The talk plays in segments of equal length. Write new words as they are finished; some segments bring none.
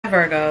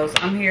Virgos,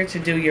 I'm here to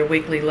do your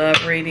weekly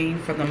love reading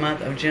for the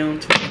month of June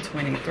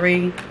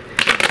 2023.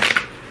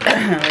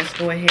 Let's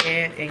go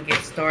ahead and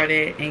get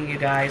started in you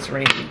guys'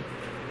 reading.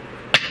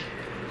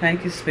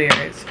 Thank you,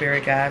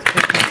 Spirit guides,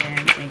 for coming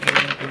in and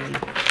giving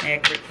the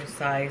accurate,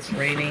 precise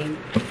reading,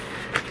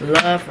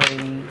 love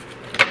reading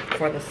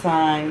for the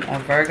sign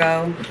of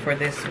Virgo for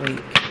this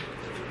week.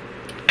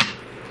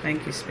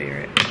 Thank you,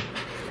 Spirit.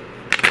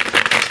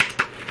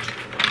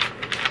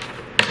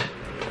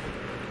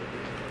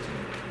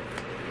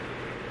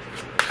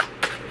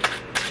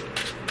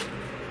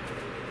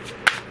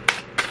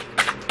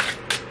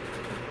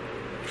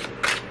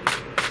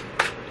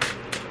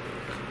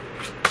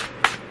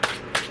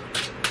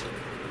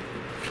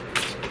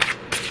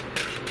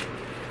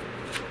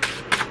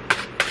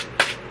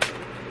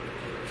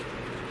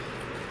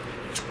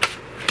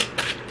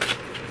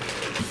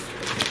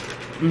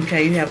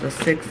 Okay, you have the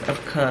Six of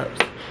Cups.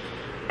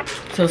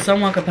 So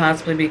someone could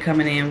possibly be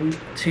coming in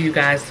to you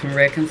guys to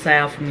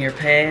reconcile from your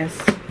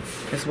past.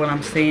 Is what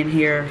I'm seeing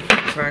here,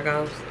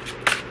 Virgos.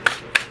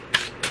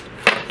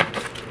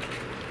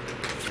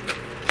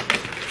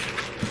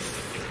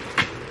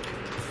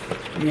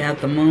 You have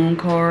the Moon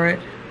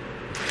card.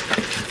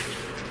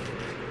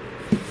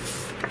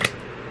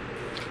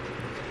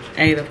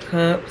 Eight of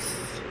Cups.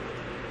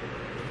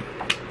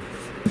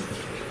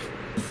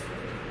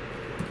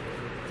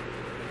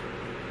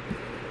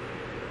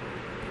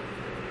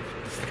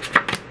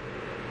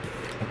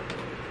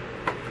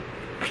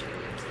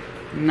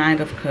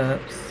 Knight of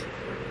Cups.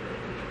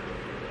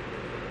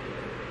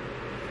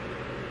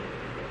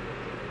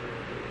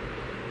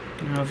 I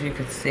don't know if you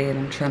could see it.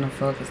 I'm trying to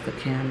focus the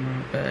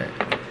camera, but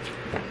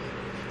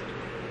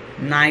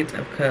Knight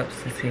of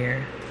Cups is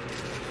here.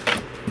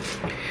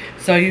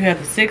 So you have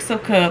the Six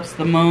of Cups,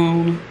 the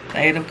Moon, the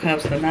Eight of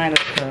Cups, the Knight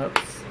of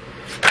Cups,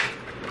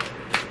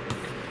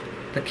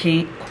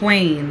 the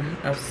Queen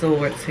of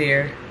Swords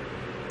here.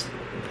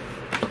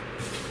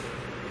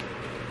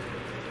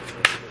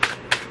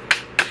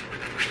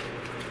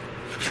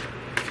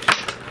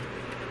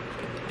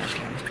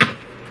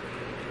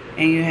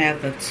 And you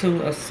have the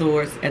Two of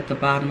Swords at the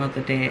bottom of the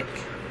deck.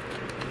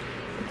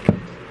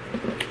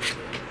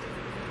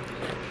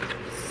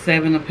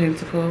 Seven of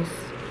Pentacles.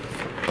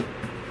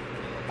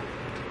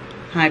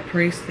 High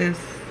Priestess.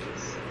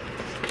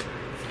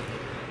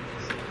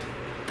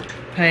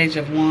 Page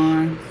of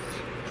Wands.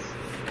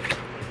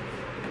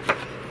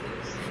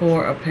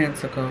 Four of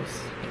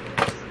Pentacles.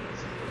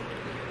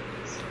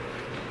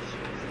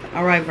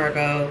 Alright,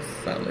 Virgos.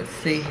 So let's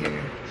see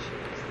here.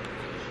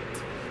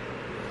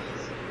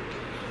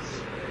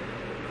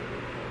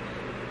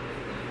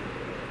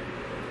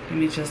 Give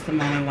me just a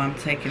moment while I'm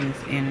taking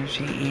this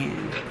energy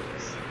in.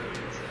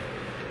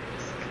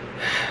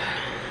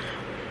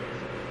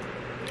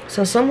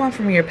 So someone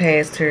from your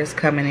past here is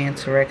coming in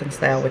to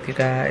reconcile with you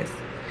guys.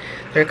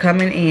 They're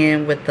coming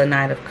in with the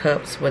Knight of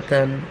Cups with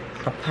an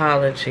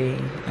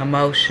apology,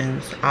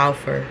 emotions,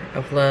 offer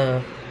of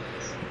love.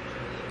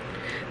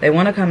 They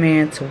want to come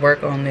in to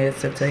work on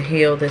this and to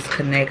heal this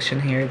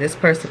connection here. This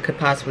person could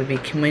possibly be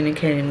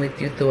communicating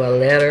with you through a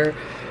letter,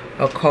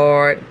 a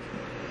card,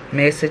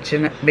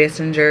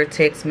 messenger,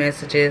 text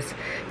messages,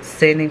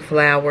 sending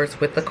flowers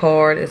with the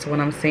card is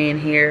what I'm seeing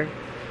here.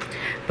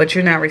 But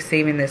you're not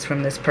receiving this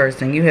from this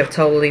person. You have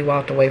totally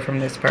walked away from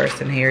this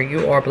person here.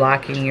 You are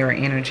blocking your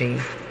energy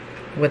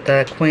with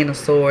the Queen of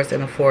Swords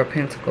and the Four of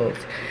Pentacles.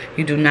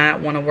 You do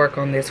not want to work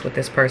on this with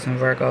this person,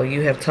 Virgo.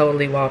 You have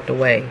totally walked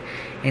away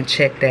and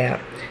checked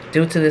out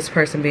due to this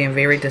person being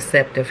very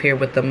deceptive here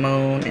with the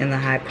Moon and the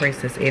High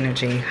Priestess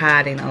energy,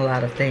 hiding a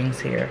lot of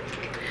things here.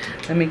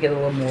 Let me get a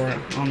little more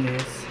on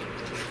this.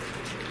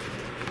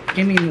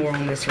 Give me more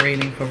on this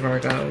reading for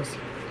Virgos.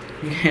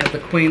 You have the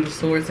Queen of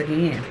Swords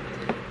again.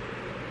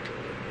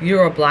 You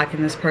are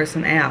blocking this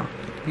person out.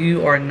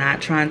 You are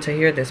not trying to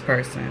hear this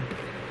person.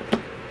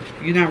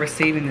 You're not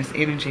receiving this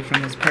energy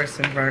from this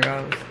person,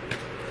 Virgos.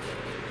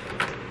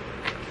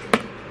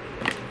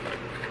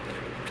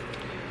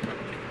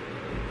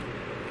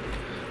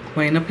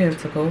 Queen of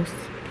Pentacles.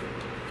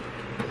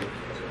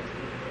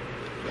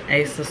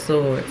 Ace of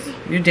Swords.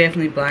 You're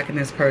definitely blocking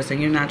this person.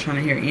 You're not trying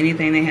to hear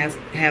anything they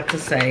have to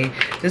say.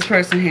 This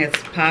person has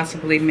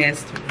possibly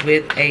messed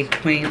with a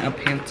Queen of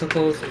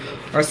Pentacles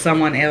or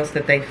someone else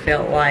that they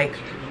felt like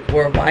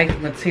were wife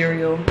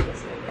material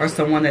or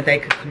someone that they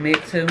could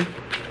commit to.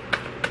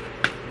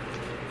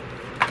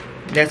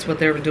 That's what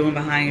they were doing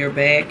behind your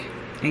back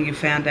and you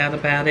found out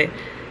about it.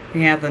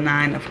 You have the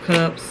Nine of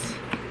Cups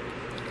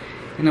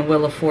and the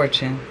Wheel of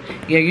Fortune.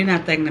 Yeah, you're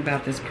not thinking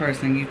about this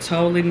person. You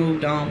totally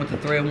moved on with the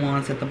Three of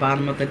Wands at the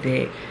bottom of the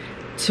deck.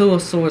 Two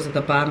of Swords at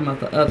the bottom of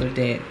the other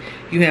deck.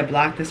 You have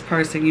blocked this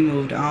person. You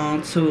moved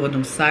on to a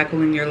new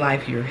cycle in your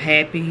life. You're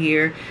happy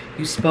here.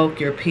 You spoke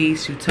your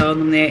piece. You told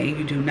them that. And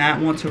you do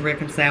not want to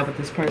reconcile with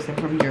this person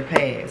from your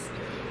past.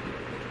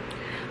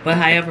 But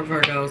however,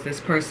 Virgos,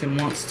 this person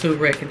wants to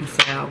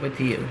reconcile with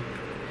you.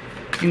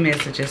 Few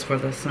messages for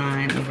the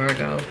sign of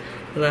Virgo.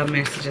 Love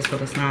messages for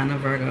the sign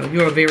of Virgo.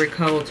 You are very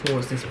cold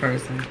towards this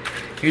person.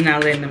 You're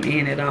not letting them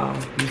in at all.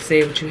 You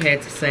said what you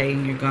had to say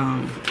and you're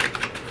gone.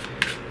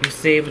 You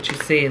said what you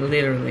said,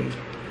 literally.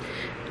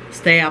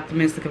 Stay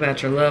optimistic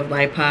about your love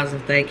life.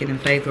 Positive thinking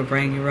and faith will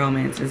bring you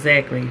romance.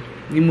 Exactly.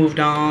 You moved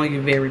on.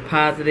 You're very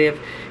positive.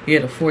 You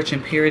had a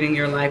fortune period in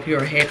your life. You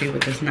are happy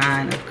with this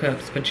 9 of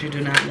Cups, but you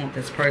do not want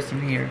this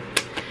person here.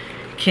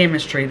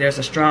 Chemistry. There's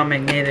a strong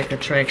magnetic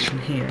attraction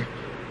here.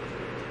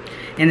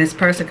 And this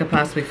person could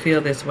possibly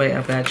feel this way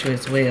about you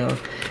as well.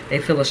 They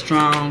feel a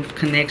strong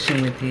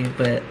connection with you,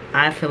 but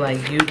I feel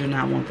like you do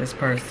not want this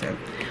person.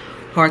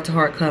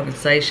 Heart-to-heart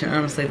conversation.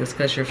 Honestly,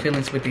 discuss your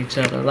feelings with each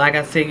other. Like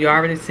I said, you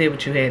already said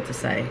what you had to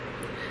say.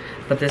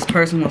 But this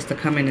person wants to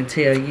come in and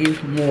tell you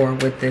more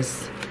with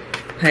this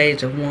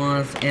Page of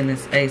Wands and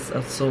this Ace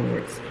of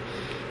Swords.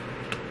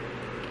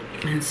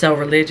 And so,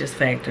 religious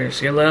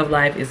factors. Your love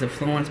life is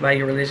influenced by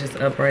your religious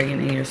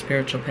upbringing and your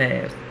spiritual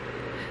path.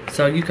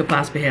 So you could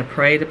possibly have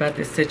prayed about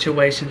this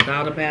situation,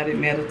 thought about it,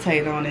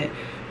 meditate on it,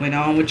 went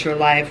on with your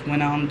life,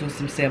 went on to do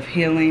some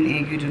self-healing,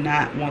 and you do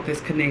not want this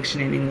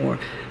connection anymore.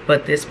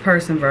 But this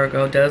person,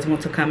 Virgo, does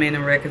want to come in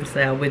and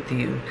reconcile with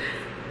you.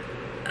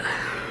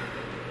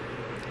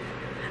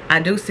 I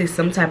do see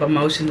some type of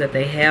emotion that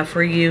they have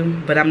for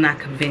you, but I'm not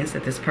convinced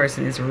that this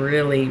person is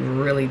really,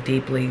 really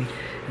deeply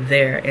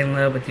there in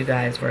love with you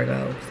guys,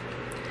 Virgos.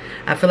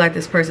 I feel like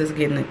this person is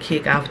getting a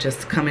kick off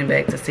just coming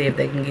back to see if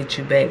they can get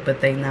you back,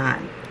 but they not.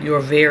 You're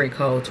very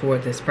cold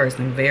toward this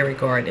person, very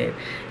guarded.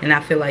 And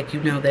I feel like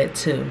you know that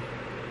too.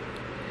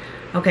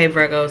 Okay,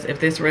 Virgos,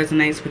 if this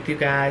resonates with you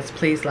guys,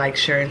 please like,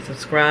 share, and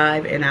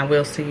subscribe. And I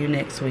will see you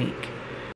next week.